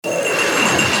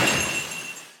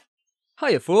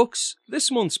Hiya folks,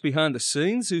 this month's Behind the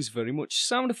Scenes is very much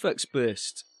sound effects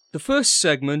based. The first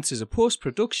segment is a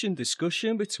post-production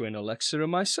discussion between Alexa and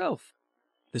myself.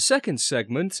 The second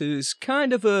segment is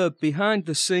kind of a behind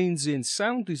the scenes in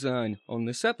sound design on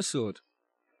this episode.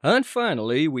 And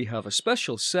finally, we have a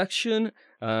special section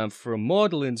from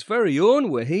Magdalen's very own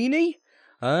Wahini,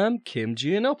 Kim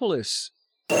Giannopoulos.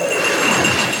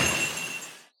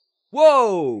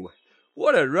 Whoa!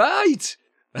 What a ride!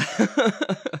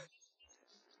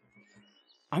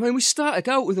 I mean, we started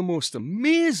out with the most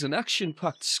amazing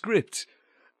action-packed script,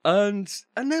 and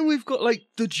then we've got, like,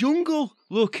 the jungle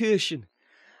location,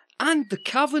 and the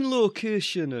cavern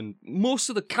location, and most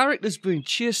of the characters being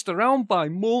chased around by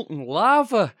molten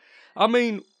lava. I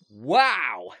mean,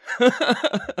 wow!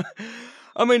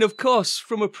 I mean, of course,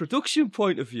 from a production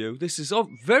point of view, this is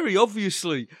very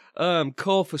obviously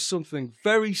call for something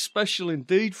very special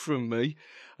indeed from me,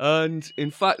 and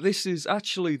in fact, this is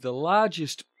actually the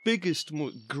largest, biggest,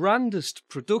 grandest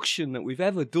production that we've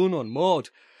ever done on Maud.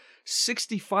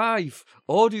 65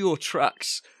 audio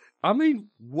tracks. I mean,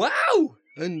 wow!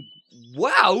 And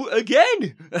wow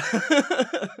again!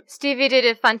 Stevie did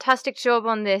a fantastic job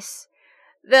on this.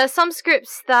 There are some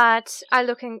scripts that I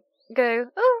look and go,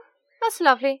 oh, that's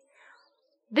lovely.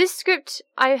 This script,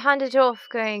 I handed off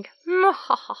going, ha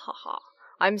ha ha ha.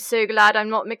 I'm so glad I'm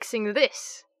not mixing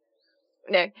this.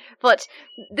 No, but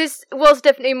this was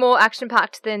definitely more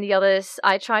action-packed than the others.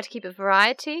 I tried to keep a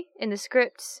variety in the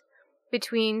scripts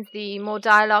between the more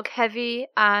dialogue-heavy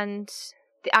and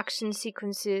the action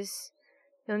sequences.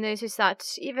 You'll notice that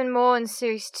even more in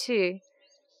Series 2.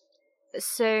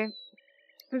 So,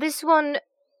 this one,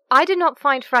 I did not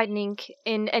find frightening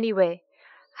in any way.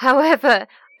 However,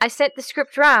 I sent the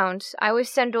script round. I always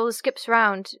send all the scripts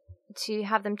round to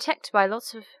have them checked by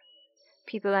lots of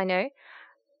people I know.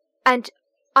 And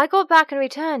I got back in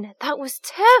return. That was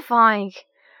terrifying.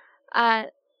 I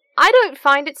don't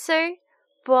find it so,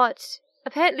 but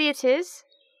apparently it is.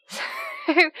 So,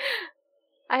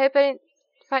 I hope I didn't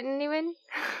frighten anyone.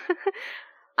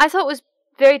 I thought it was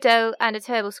very dull and a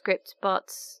terrible script,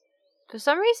 but for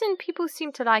some reason people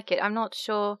seem to like it. I'm not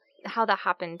sure how that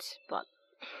happened, but...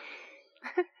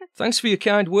 Thanks for your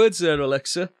kind words there,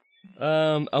 Alexa.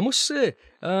 I must say,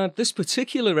 this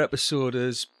particular episode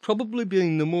has probably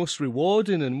been the most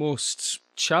rewarding and most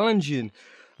challenging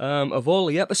of all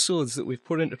the episodes that we've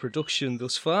put into production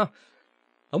thus far.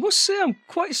 I must say I'm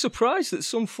quite surprised that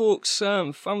some folks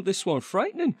found this one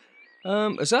frightening,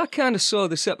 as I kind of saw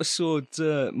this episode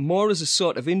more as a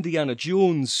sort of Indiana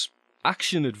Jones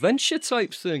action-adventure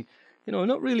type thing. You know,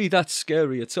 not really that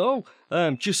scary at all,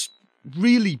 just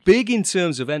really big in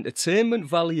terms of entertainment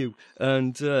value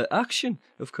and action,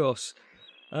 of course.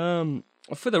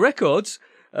 For the records,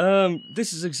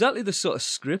 this is exactly the sort of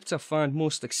script I find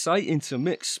most exciting to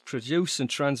mix, produce and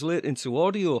translate into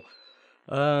audio.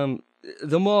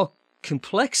 The more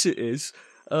complex it is,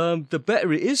 the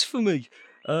better it is for me,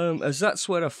 as that's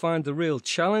where I find the real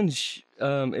challenge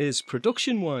is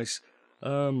production-wise.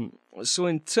 So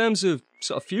in terms of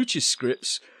sort of future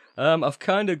scripts, I've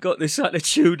kind of got this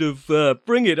attitude of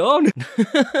bring it on.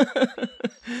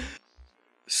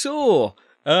 So,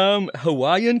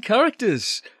 Hawaiian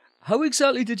characters. How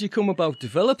exactly did you come about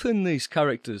developing these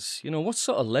characters? You know, what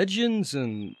sort of legends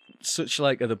and such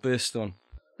like are they based on?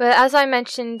 Well, as I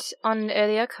mentioned on an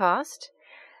earlier cast,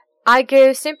 I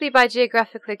go simply by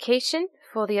geographic location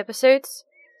for the episodes.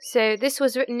 So this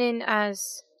was written in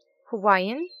as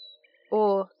Hawaiian,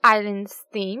 or Islands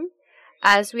theme,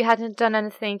 as we hadn't done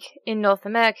anything in North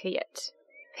America yet.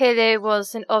 Pele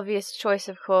was an obvious choice,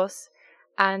 of course,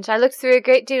 and I looked through a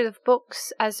great deal of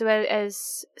books as well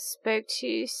as spoke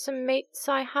to some mates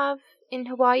I have in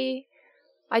Hawaii.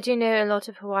 I do know a lot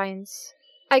of Hawaiians.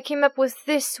 I came up with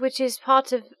this, which is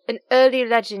part of an early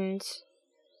legend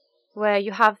where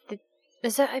you have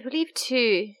I believe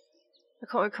two, I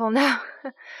can't recall now,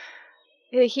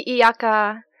 the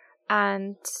Hi'iaka,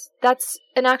 and that's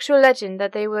an actual legend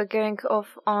that they were going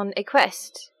off on a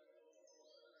quest.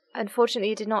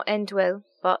 Unfortunately, it did not end well,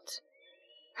 but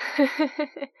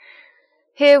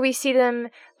here we see them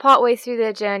partway through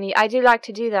their journey. I do like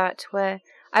to do that, where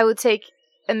I will take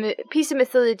a piece of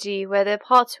mythology where they're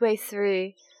partway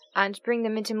through and bring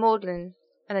them into Magdalen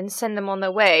and then send them on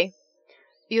their way.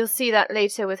 You'll see that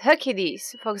later with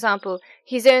Hercules, for example.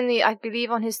 He's only, I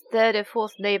believe, on his third or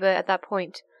fourth labour at that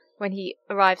point when he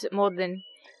arrives at Magdalen,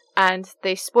 and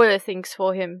they spoil things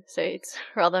for him, so it's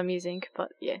rather amusing, but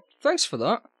yeah. Thanks for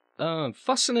that.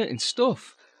 Fascinating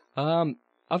stuff.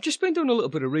 I've just been doing a little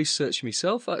bit of research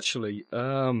myself, actually,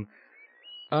 and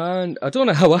I don't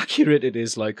know how accurate it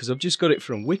is, like, because I've just got it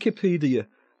from Wikipedia,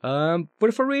 but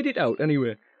if I read it out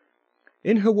anyway.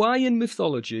 In Hawaiian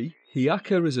mythology,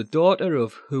 Hiaka is a daughter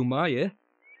of Haumea,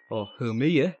 or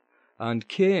Hermia, and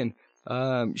Kane.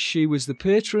 She was the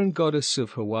patron goddess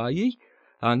of Hawaii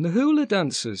and the hula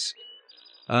dancers,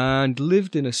 and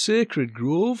lived in a sacred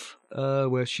grove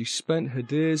where she spent her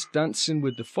days dancing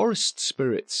with the forest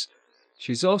spirits.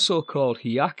 She's also called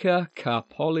Hiaka ka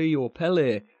Poli o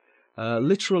Pele,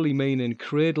 literally meaning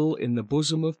cradle in the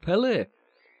bosom of Pele.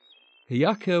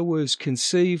 Hiaka was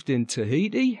conceived in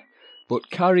Tahiti, but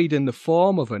carried in the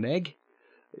form of an egg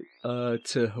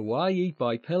to Hawaii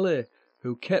by Pele,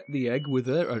 who kept the egg with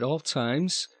her at all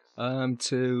times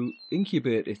to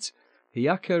incubate it.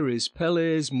 Hiaka is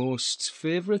Pele's most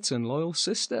favourite and loyal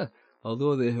sister,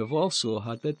 although they have also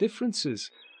had their differences.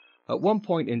 At one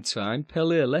point in time,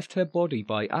 Pele left her body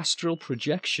by astral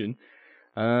projection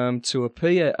to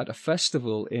appear at a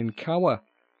festival in Kawa,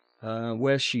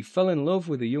 where she fell in love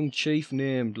with a young chief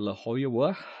named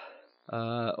Lahoyawa.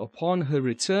 Upon her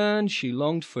return, she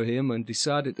longed for him and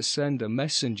decided to send a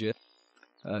messenger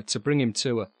to bring him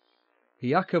to her.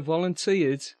 Hiaka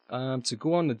volunteered to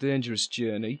go on the dangerous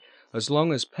journey as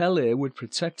long as Pele would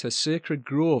protect her sacred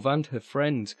grove and her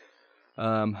friend,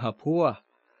 Hapua.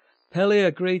 Pele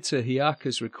agreed to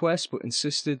Hiaka's request but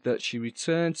insisted that she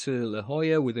return to La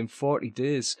Jolla within 40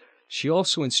 days. She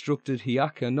also instructed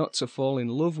Hiaka not to fall in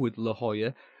love with La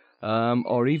Jolla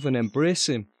or even embrace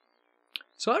him.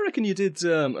 So I reckon you did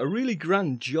a really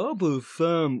grand job of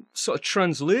sort of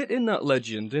translating that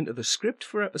legend into the script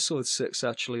for episode 6,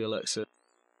 actually, Alexa.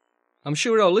 I'm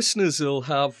sure our listeners will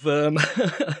have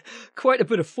quite a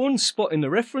bit of fun spotting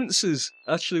the references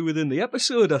actually within the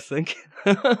episode, I think.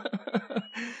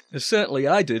 Certainly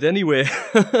I did, anyway.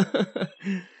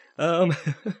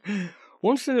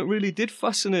 One thing that really did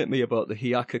fascinate me about the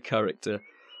Hiaka character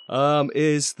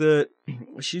is that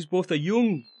she's both a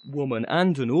young woman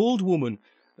and an old woman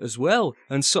as well,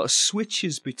 and sort of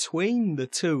switches between the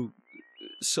two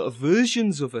sort of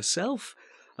versions of herself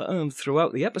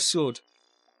throughout the episode.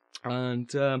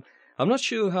 And I'm not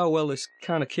sure how well this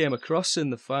kind of came across in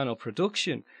the final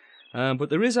production, but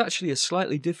there is actually a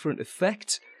slightly different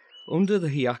effect under the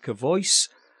Hiaka voice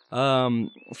for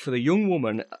the young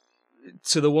woman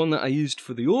to the one that I used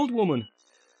for the old woman.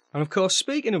 And of course,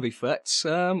 speaking of effects,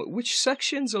 which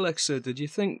sections, Alexa, did you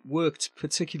think worked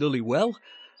particularly well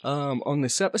on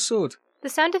this episode? The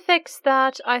sound effects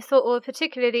that I thought were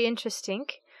particularly interesting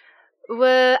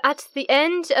were at the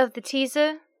end of the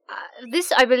teaser.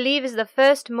 This, I believe, is the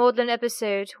first Maudlin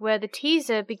episode where the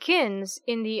teaser begins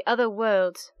in the other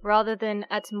world rather than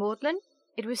at Maudlin.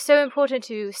 It was so important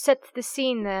to set the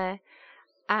scene there,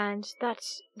 and that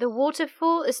the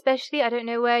waterfall, especially, I don't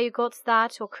know where you got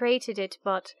that or created it,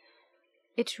 but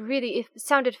it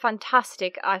sounded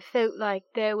fantastic. I felt like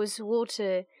there was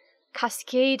water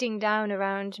cascading down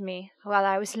around me while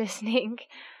I was listening.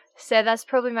 So that's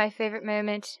probably my favourite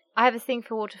moment. I have a thing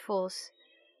for waterfalls.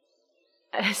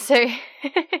 So,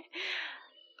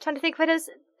 trying to think what else.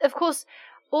 Of course,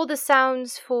 all the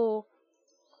sounds for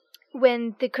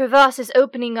when the crevasse is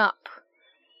opening up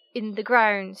in the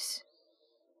grounds.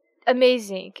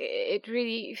 Amazing. It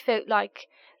really felt like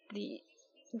the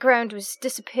ground was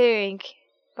disappearing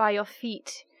by your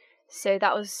feet. So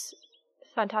that was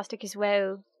fantastic as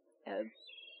well.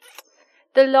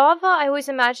 The lava, I always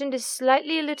imagined, is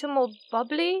slightly a little more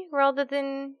bubbly rather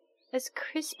than as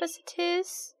crisp as it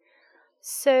is.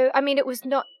 So, I mean, it was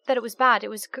not that it was bad, it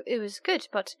was good,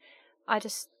 but I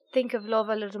just think of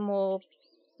lava a little more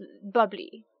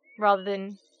bubbly rather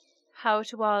than how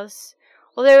it was.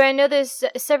 Although I know there's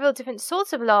several different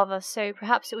sorts of lava, so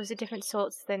perhaps it was a different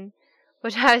sorts than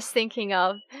what I was thinking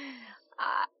of.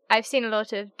 I've seen a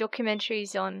lot of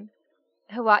documentaries on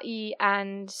Hawaii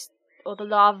or the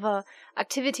lava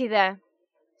activity there.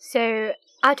 So,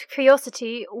 out of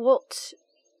curiosity, what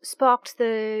sparked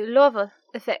the lava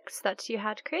effects that you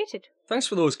had created? Thanks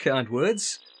for those kind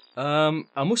words.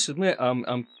 I must admit,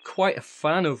 I'm quite a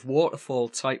fan of waterfall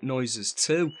type noises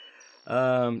too.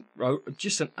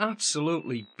 Just an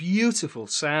absolutely beautiful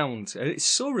sound. It's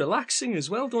so relaxing as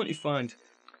well, don't you find?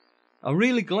 I'm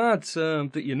really glad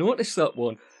that you noticed that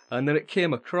one and that it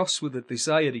came across with the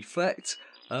desired effect,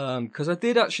 because I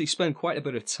did actually spend quite a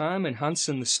bit of time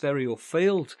enhancing the stereo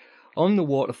field on the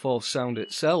waterfall sound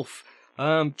itself.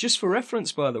 Just for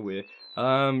reference, by the way,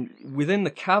 within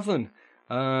the cavern,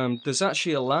 there's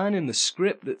actually a line in the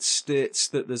script that states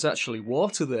that there's actually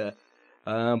water there,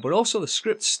 but also the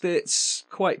script states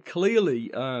quite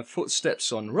clearly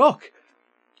footsteps on rock.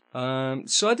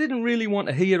 So I didn't really want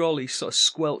to hear all these sort of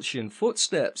squelching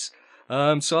footsteps,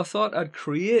 so I thought I'd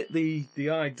create the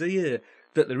idea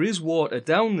that there is water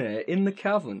down there in the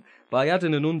cavern by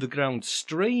adding an underground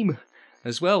stream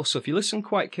as well. So if you listen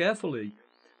quite carefully,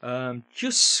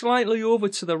 just slightly over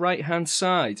to the right-hand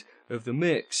side of the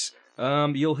mix,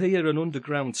 you'll hear an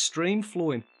underground stream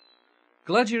flowing.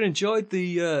 Glad you enjoyed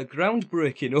the ground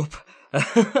breaking up.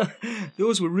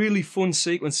 Those were really fun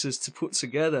sequences to put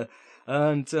together.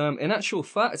 And in actual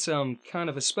fact, I'm kind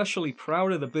of especially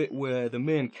proud of the bit where the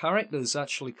main characters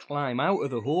actually climb out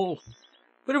of the hole.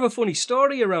 Bit of a funny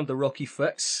story around the rock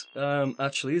effects,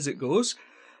 actually, as it goes.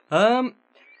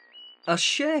 I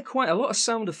share quite a lot of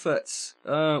sound effects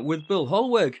with Bill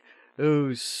Holweg,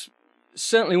 who's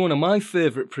certainly one of my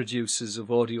favourite producers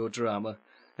of audio drama.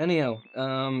 Anyhow,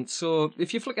 so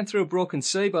if you're flicking through Broken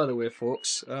Sea, by the way,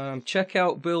 folks, check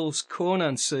out Bill's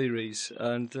Conan series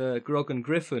and Grog and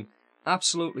Griffin.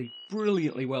 Absolutely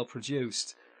brilliantly well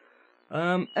produced.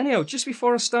 Anyhow, just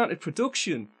before I started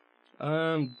production,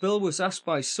 Bill was asked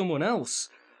by someone else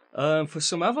for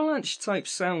some avalanche-type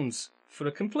sounds for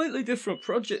a completely different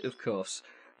project, of course.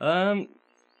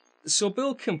 So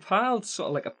Bill compiled sort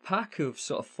of like a pack of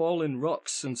sort of falling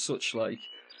rocks and such like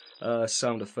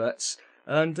sound effects,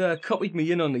 and copied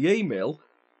me in on the email,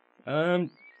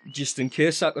 just in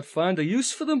case I could find a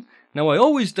use for them. Now, I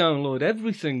always download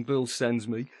everything Bill sends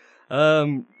me,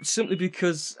 simply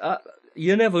because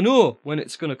you never know when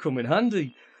it's going to come in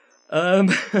handy.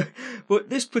 But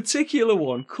this particular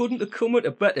one couldn't have come at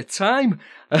a better time.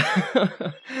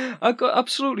 I got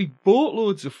absolutely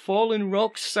boatloads of falling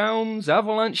rock sounds,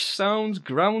 avalanche sounds,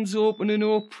 grounds opening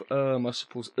up, I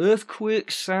suppose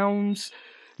earthquake sounds.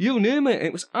 You name it,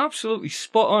 it was absolutely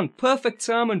spot on. Perfect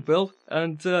timing, Bill,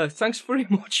 and thanks very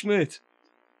much, mate.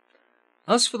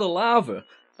 As for the lava,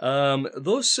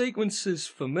 those sequences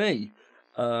for me,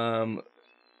 kind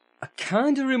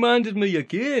of reminded me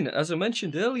again, as I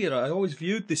mentioned earlier, I always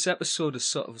viewed this episode as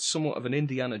sort of somewhat of an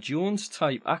Indiana Jones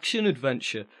type action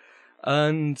adventure,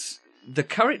 and the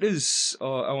characters,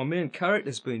 or our main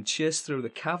characters being chased through the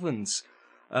caverns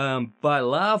by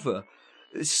lava,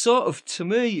 sort of, to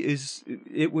me,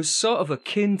 it was sort of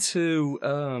akin to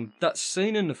that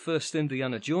scene in the first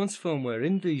Indiana Jones film where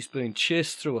Indy's being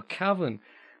chased through a cavern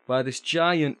by this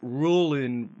giant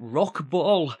rolling rock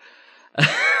ball.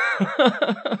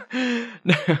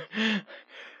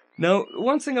 Now,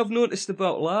 one thing I've noticed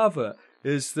about lava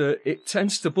is that it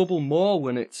tends to bubble more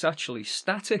when it's actually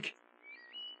static.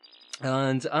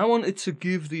 And I wanted to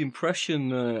give the impression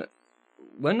that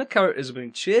when the characters are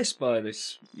being chased by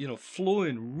this,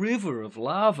 flowing river of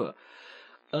lava,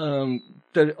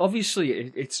 that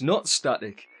obviously it's not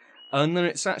static, and then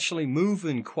it's actually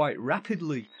moving quite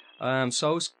rapidly.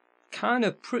 So I was kind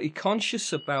of pretty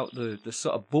conscious about the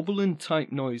sort of bubbling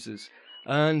type noises.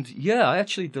 And yeah, I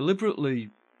actually deliberately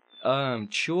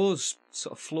chose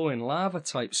sort of flowing lava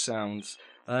type sounds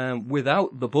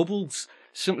without the bubbles,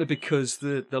 simply because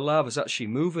the lava's actually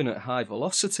moving at high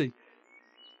velocity.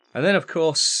 And then, of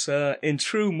course, in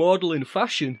true modelling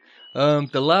fashion,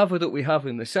 the lava that we have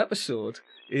in this episode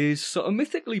is sort of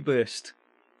mythically based.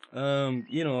 I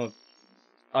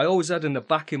always had in the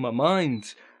back of my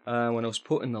mind, when I was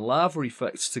putting the lava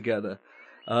effects together,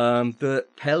 that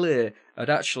Pele had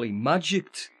actually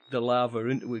magicked the lava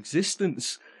into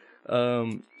existence.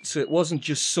 So it wasn't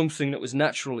just something that was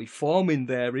naturally forming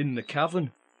there in the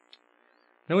cavern.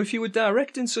 Now, if you were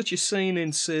directing such a scene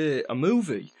in, say, a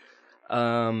movie,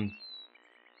 I'm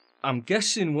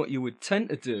guessing what you would tend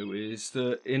to do is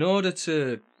that in order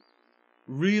to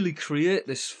really create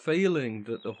this feeling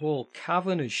that the whole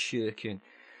cavern is shaking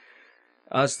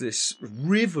as this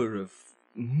river of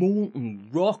molten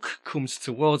rock comes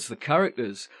towards the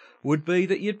characters, would be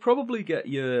that you'd probably get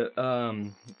your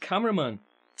cameraman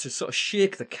to sort of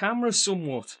shake the camera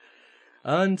somewhat.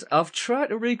 And I've tried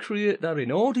to recreate that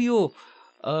in audio.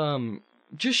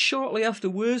 Just shortly after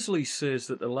Worsley says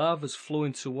that the lava's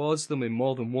flowing towards them in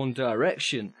more than one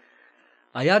direction,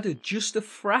 I added just a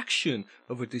fraction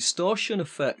of a distortion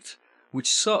effect,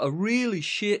 which sort of really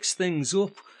shakes things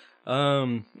up,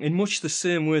 in much the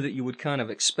same way that you would kind of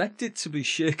expect it to be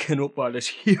shaken up by this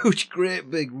huge,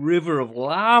 great big river of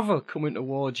lava coming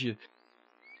towards you.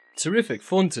 Terrific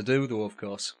fun to do, though, of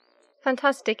course.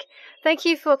 Fantastic. Thank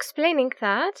you for explaining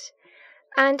that.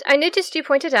 And I noticed you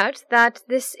pointed out that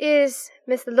this is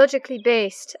mythologically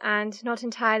based and not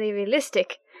entirely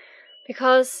realistic,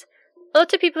 because a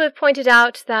lot of people have pointed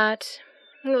out that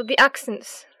the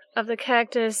accents of the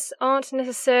characters aren't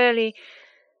necessarily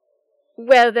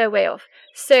well their way off.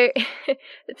 So,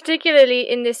 particularly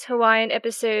in this Hawaiian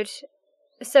episode,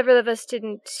 several of us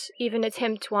didn't even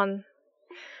attempt one,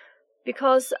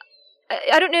 because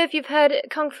I don't know if you've heard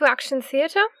Kung Fu Action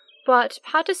Theatre, but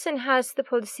Patterson has the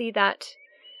policy that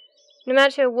no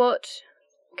matter what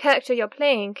character you're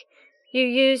playing, you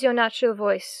use your natural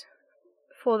voice.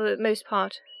 for the most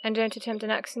part, and don't attempt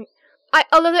an accent.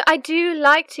 Although I do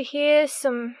like to hear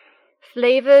some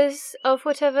flavours of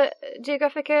whatever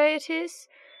geographic area it is,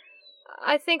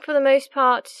 I think for the most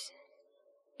part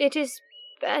it is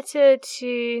better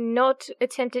to not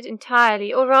attempt it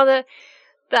entirely, or rather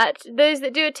that those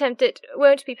that do attempt it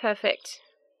won't be perfect.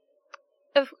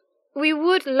 We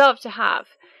would love to have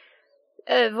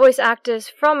voice actors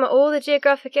from all the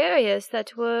geographic areas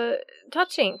that we're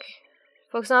touching.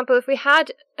 For example, if we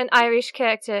had an Irish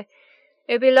character,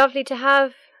 it would be lovely to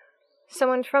have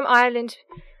someone from Ireland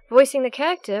voicing the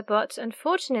character, but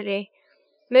unfortunately,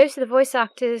 most of the voice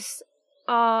actors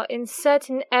are in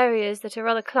certain areas that are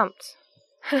rather clumped.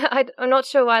 I'm not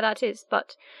sure why that is,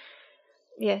 but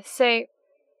yeah, so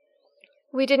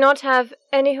we did not have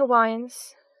any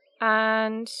Hawaiians,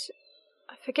 and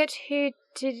I forget who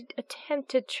did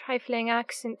attempt a trifling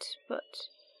accent, but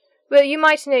well, you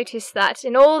might notice that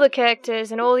in all the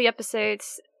characters and all the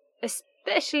episodes,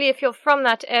 especially if you're from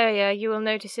that area, you will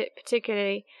notice it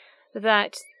particularly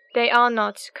that they are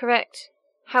not correct.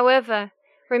 However,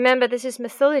 remember this is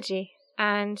mythology,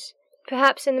 and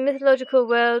perhaps in the mythological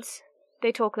worlds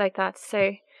they talk like that,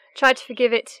 so try to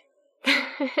forgive it.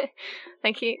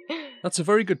 Thank you. That's a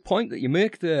very good point that you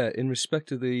make there in respect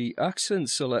to the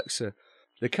accents, Alexa.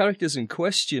 The characters in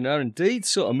question are indeed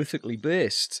sort of mythically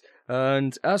based,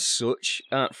 and as such,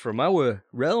 aren't from our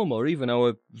realm or even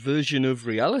our version of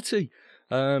reality.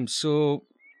 So,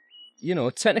 you know,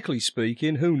 technically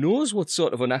speaking, who knows what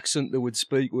sort of an accent they would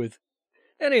speak with.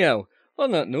 Anyhow,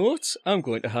 on that note, I'm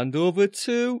going to hand over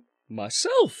to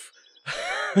myself.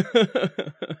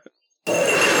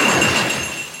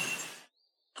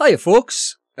 Hiya,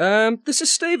 folks. This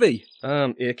is Stevie,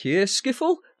 aka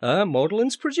Skiffle,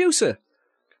 Maudlin's producer.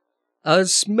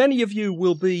 As many of you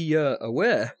will be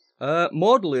aware,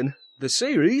 Maudlin, the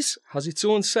series, has its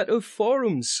own set of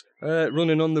forums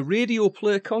running on the Radio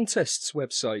Play Contests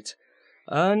website.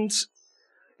 And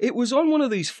it was on one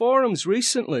of these forums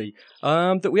recently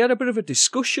that we had a bit of a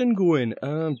discussion going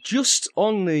just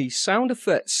on the sound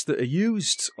effects that are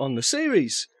used on the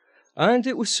series. And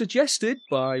it was suggested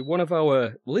by one of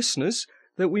our listeners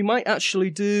that we might actually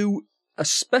do a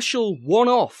special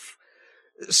one-off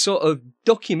sort of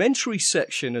documentary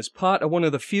section as part of one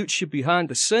of the future behind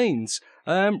the scenes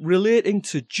relating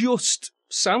to just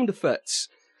sound effects.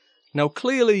 Now,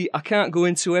 clearly, I can't go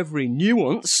into every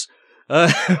nuance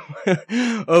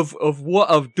of what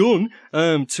I've done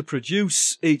to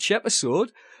produce each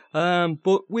episode,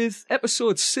 but with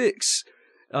episode 6,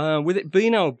 with it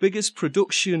being our biggest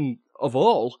production of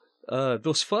all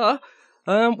thus far,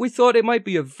 we thought it might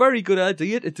be a very good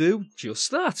idea to do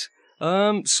just that.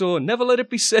 So never let it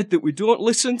be said that we don't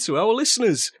listen to our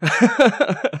listeners.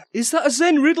 Is that a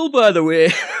Zen riddle, by the way?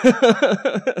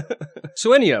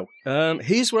 So anyhow,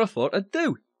 here's what I thought I'd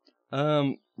do.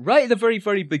 Right at the very,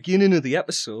 very beginning of the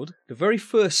episode, the very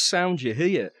first sound you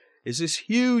hear is this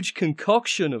huge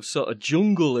concoction of sort of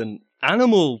jungle and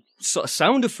animal sort of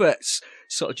sound effects,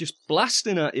 sort of just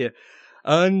blasting at you.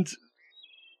 And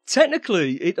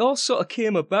technically, it all sort of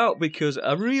came about because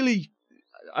I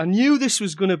knew this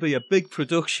was going to be a big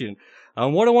production,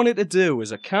 and what I wanted to do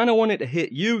was I kind of wanted to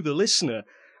hit you, the listener,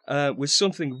 with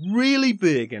something really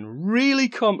big and really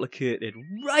complicated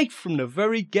right from the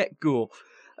very get-go.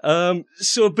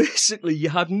 So basically, you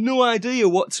had no idea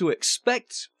what to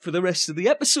expect for the rest of the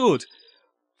episode.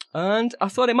 And I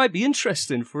thought it might be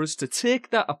interesting for us to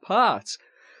take that apart,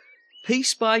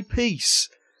 piece by piece,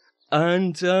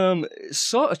 and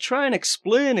sort of try and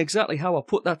explain exactly how I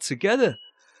put that together.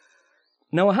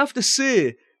 Now, I have to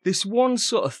say, this one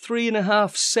sort of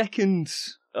 3.5 second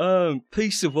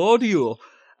piece of audio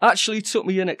actually took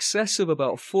me in excess of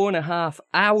about 4.5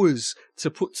 hours to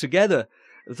put together.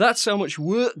 That's how much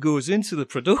work goes into the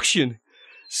production.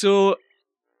 So,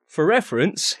 for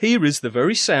reference, here is the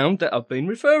very sound that I've been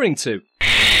referring to.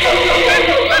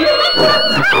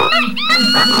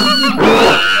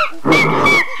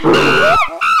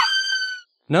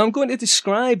 Now I'm going to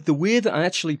describe the way that I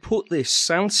actually put this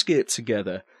soundscape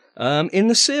together in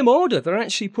the same order that I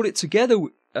actually put it together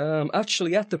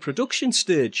actually at the production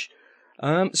stage.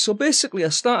 So basically I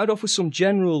started off with some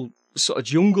general sort of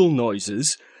jungle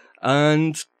noises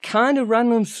and kind of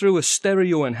ran them through a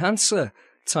stereo enhancer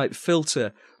type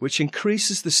filter, which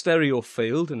increases the stereo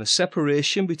field and the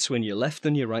separation between your left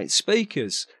and your right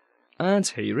speakers. And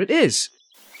here it is.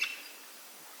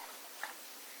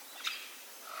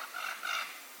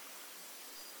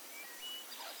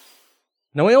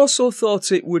 Now, I also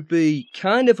thought it would be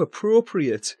kind of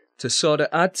appropriate to sort of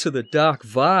add to the dark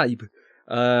vibe,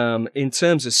 in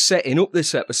terms of setting up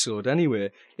this episode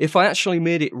anyway, if I actually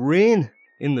made it rain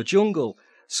in the jungle.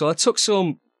 So I took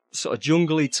some sort of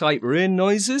jungly type rain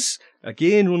noises,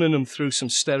 again running them through some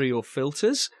stereo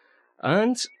filters,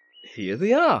 and here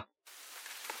they are.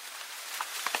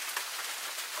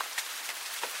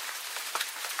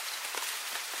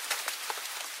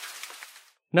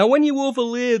 Now when you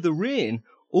overlay the rain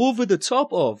over the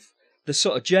top of the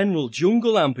sort of general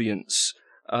jungle ambience,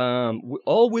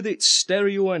 all with its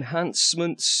stereo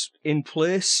enhancements in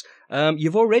place,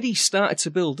 you've already started to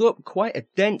build up quite a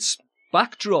dense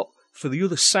backdrop for the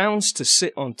other sounds to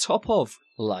sit on top of,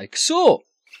 like so.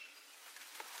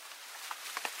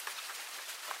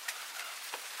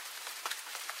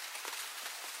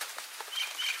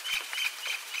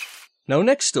 Now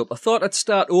next up, I thought I'd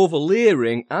start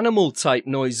overlayering animal type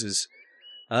noises.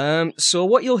 So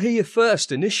what you'll hear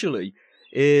first initially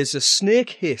is a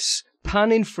snake hiss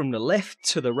panning from the left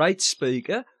to the right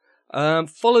speaker,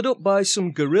 followed up by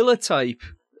some gorilla type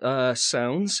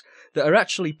sounds that are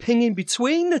actually pinging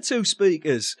between the two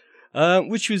speakers,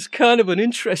 which was kind of an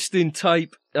interesting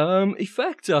type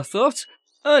effect, I thought.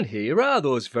 And here are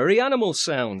those very animal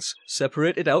sounds,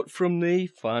 separated out from the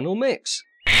final mix.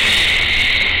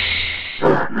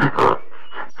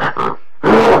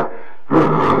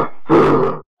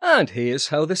 And here's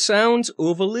how the sound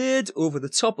overlaid over the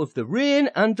top of the rain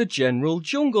and the general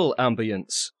jungle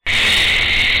ambience.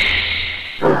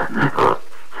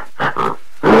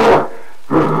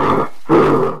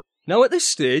 Now at this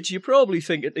stage, you're probably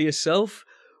thinking to yourself,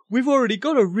 we've already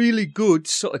got a really good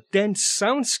sort of dense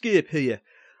soundscape here.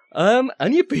 And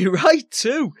you'd be right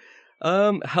too.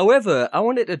 However, I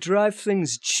wanted to drive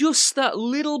things just that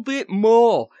little bit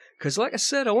more. Because like I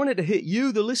said, I wanted to hit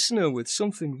you, the listener, with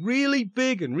something really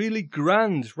big and really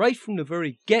grand right from the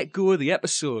very get-go of the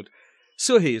episode.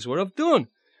 So here's what I've done.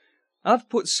 I've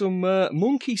put some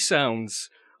monkey sounds,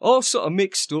 all sort of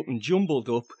mixed up and jumbled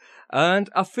up, and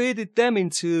I faded them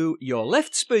into your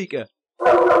left speaker.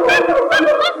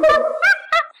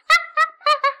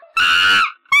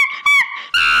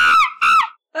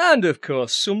 And of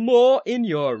course, some more in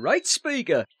your right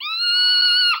speaker.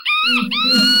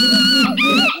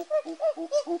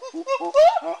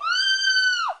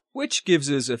 Which gives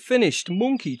us a finished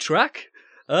monkey track,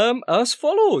 as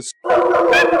follows.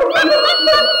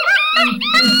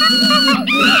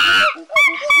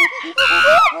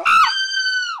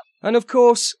 And of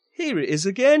course, here it is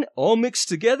again, all mixed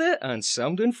together and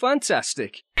sounding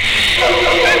fantastic.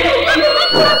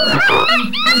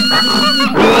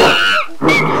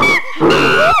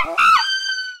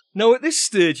 Now at this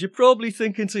stage, you're probably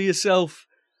thinking to yourself,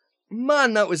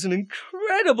 man, that was an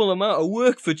incredible amount of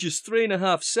work for just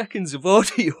 3.5 seconds of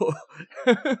audio.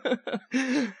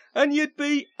 And you'd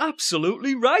be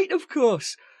absolutely right, of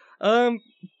course.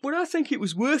 But I think it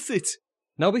was worth it.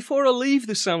 Now, before I leave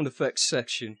the sound effects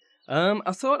section,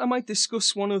 I thought I might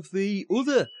discuss one of the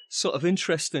other sort of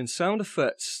interesting sound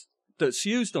effects that's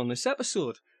used on this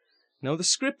episode. Now, the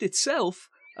script itself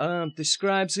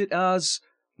describes it as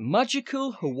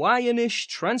magical Hawaiianish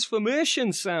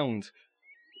transformation sound.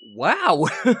 Wow!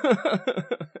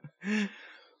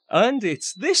 And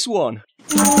it's this one.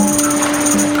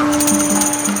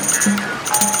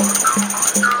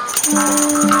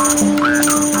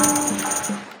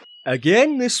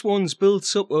 Again, this one's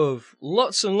built up of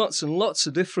lots and lots and lots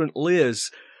of different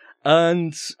layers.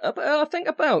 And I think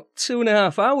about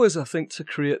 2.5 hours, to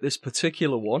create this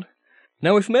particular one.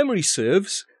 Now, if memory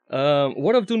serves,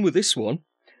 what I've done with this one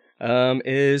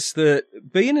is that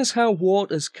being as how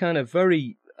water's kind of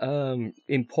very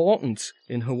important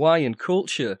in Hawaiian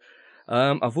culture,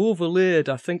 I've overlaid,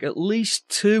 I think, at least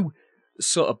 2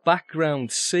 sort of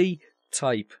background sea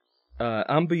type,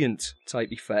 ambient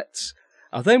type effects.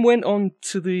 I then went on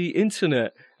to the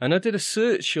internet and I did a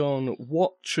search on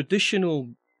what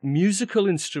traditional musical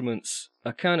instruments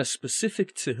are kind of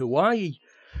specific to Hawaii.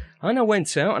 And I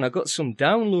went out and I got some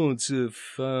downloads of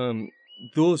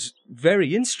those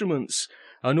very instruments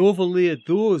and overlaid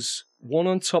those one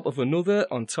on top of another,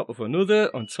 on top of another,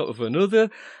 on top of another.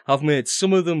 I've made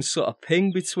some of them sort of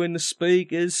ping between the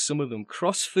speakers, some of them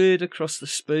crossfade across the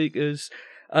speakers,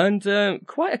 and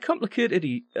quite a complicated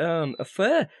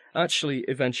affair, actually,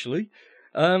 eventually.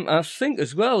 I think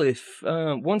as well, if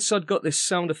once I'd got this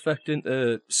sound effect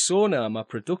into Sonar, my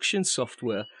production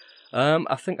software,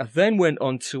 I think I then went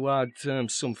on to add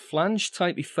some flange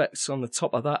type effects on the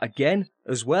top of that again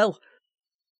as well.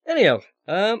 Anyhow,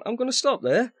 I'm going to stop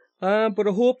there, but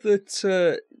I hope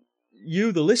that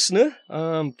you, the listener,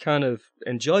 kind of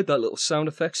enjoyed that little sound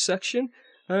effects section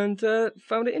and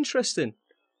found it interesting.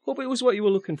 Hope it was what you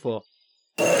were looking for.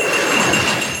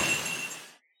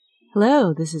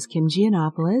 Hello, this is Kim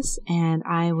Giannopoulos, and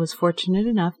I was fortunate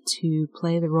enough to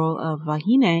play the role of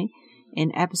Wahine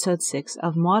in episode 6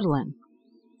 of Maudlin.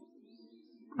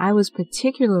 I was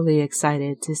particularly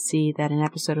excited to see that an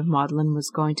episode of Maudlin was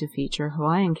going to feature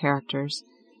Hawaiian characters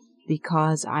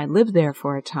because I lived there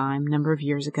for a time, a number of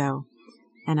years ago,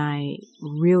 and I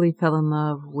really fell in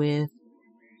love with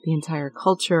the entire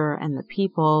culture and the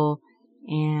people,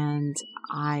 and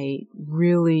I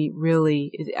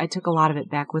I took a lot of it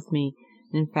back with me.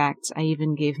 In fact, I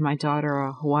even gave my daughter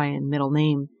a Hawaiian middle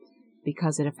name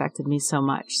because it affected me so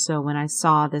much. So when I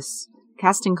saw this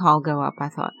casting call go up, I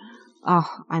thought,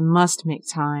 oh, I must make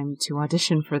time to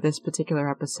audition for this particular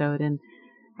episode. And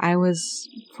I was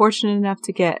fortunate enough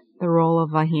to get the role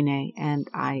of Wahine, and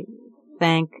I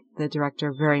thank the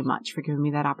director very much for giving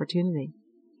me that opportunity.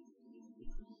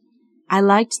 I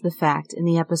liked the fact in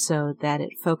the episode that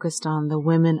it focused on the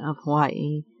women of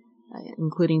Hawaii,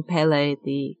 including Pele,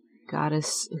 the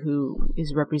goddess who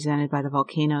is represented by the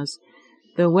volcanoes.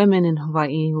 The women in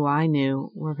Hawaii who I knew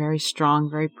were very strong,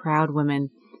 very proud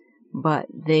women, but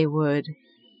they would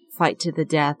fight to the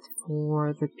death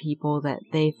for the people that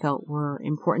they felt were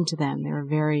important to them. They were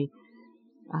very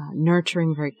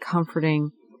nurturing, very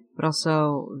comforting, but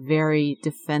also very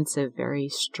defensive, very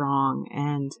strong.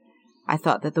 And I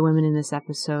thought that the women in this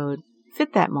episode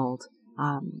fit that mold.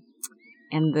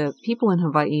 And the people in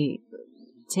Hawaii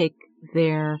take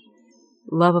their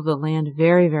love of the land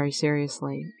very, very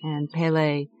seriously. And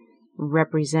Pele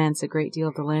represents a great deal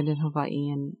of the land in Hawaii,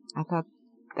 and I thought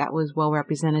that was well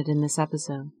represented in this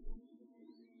episode.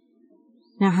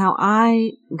 Now, how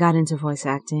I got into voice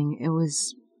acting, it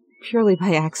was purely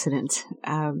by accident.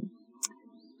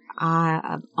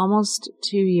 Almost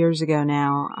 2 years ago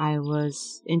now, I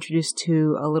was introduced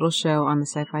to a little show on the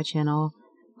Sci-Fi Channel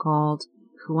called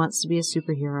Who Wants to Be a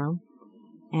Superhero?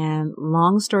 And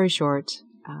long story short,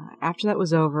 after that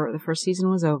was over, the first season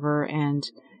was over, and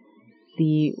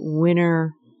the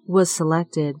winner was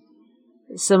selected,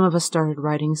 some of us started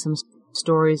writing some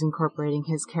stories incorporating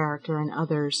his character and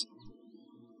others.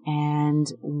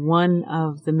 And one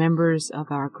of the members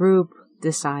of our group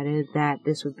decided that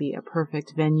this would be a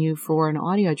perfect venue for an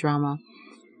audio drama.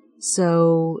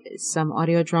 So some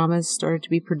audio dramas started to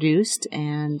be produced,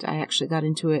 and I actually got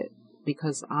into it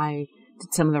because I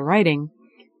did some of the writing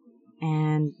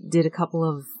and did a couple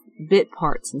of bit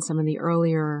parts in some of the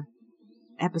earlier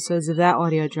episodes of that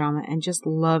audio drama and just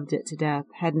loved it to death.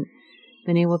 Hadn't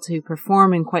been able to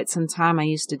perform in quite some time. I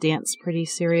used to dance pretty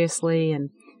seriously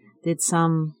and did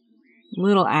some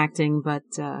little acting, but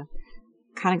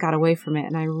kind of got away from it,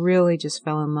 and I really just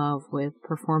fell in love with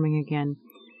performing again.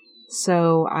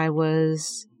 So I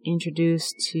was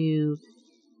introduced to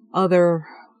other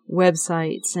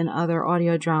websites and other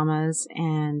audio dramas,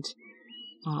 and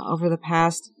over the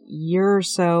past year or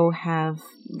so have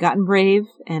gotten brave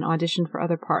and auditioned for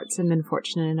other parts and been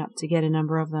fortunate enough to get a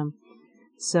number of them.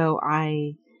 So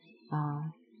I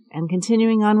am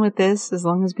continuing on with this as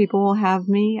long as people will have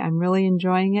me. I'm really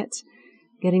enjoying it,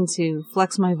 getting to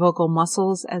flex my vocal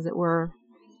muscles, as it were,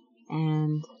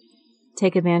 and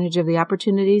take advantage of the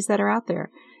opportunities that are out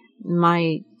there.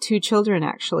 My 2 children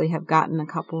actually have gotten a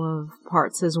couple of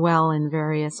parts as well in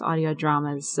various audio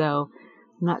dramas, so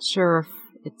I'm not sure if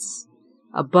it's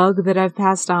a bug that I've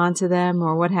passed on to them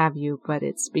or what have you, but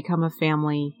it's become a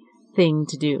family thing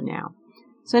to do now.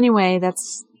 So anyway,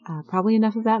 that's probably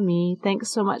enough about me.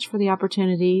 Thanks so much for the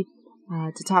opportunity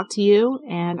to talk to you,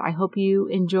 and I hope you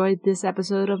enjoyed this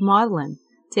episode of Maudlin.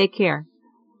 Take care.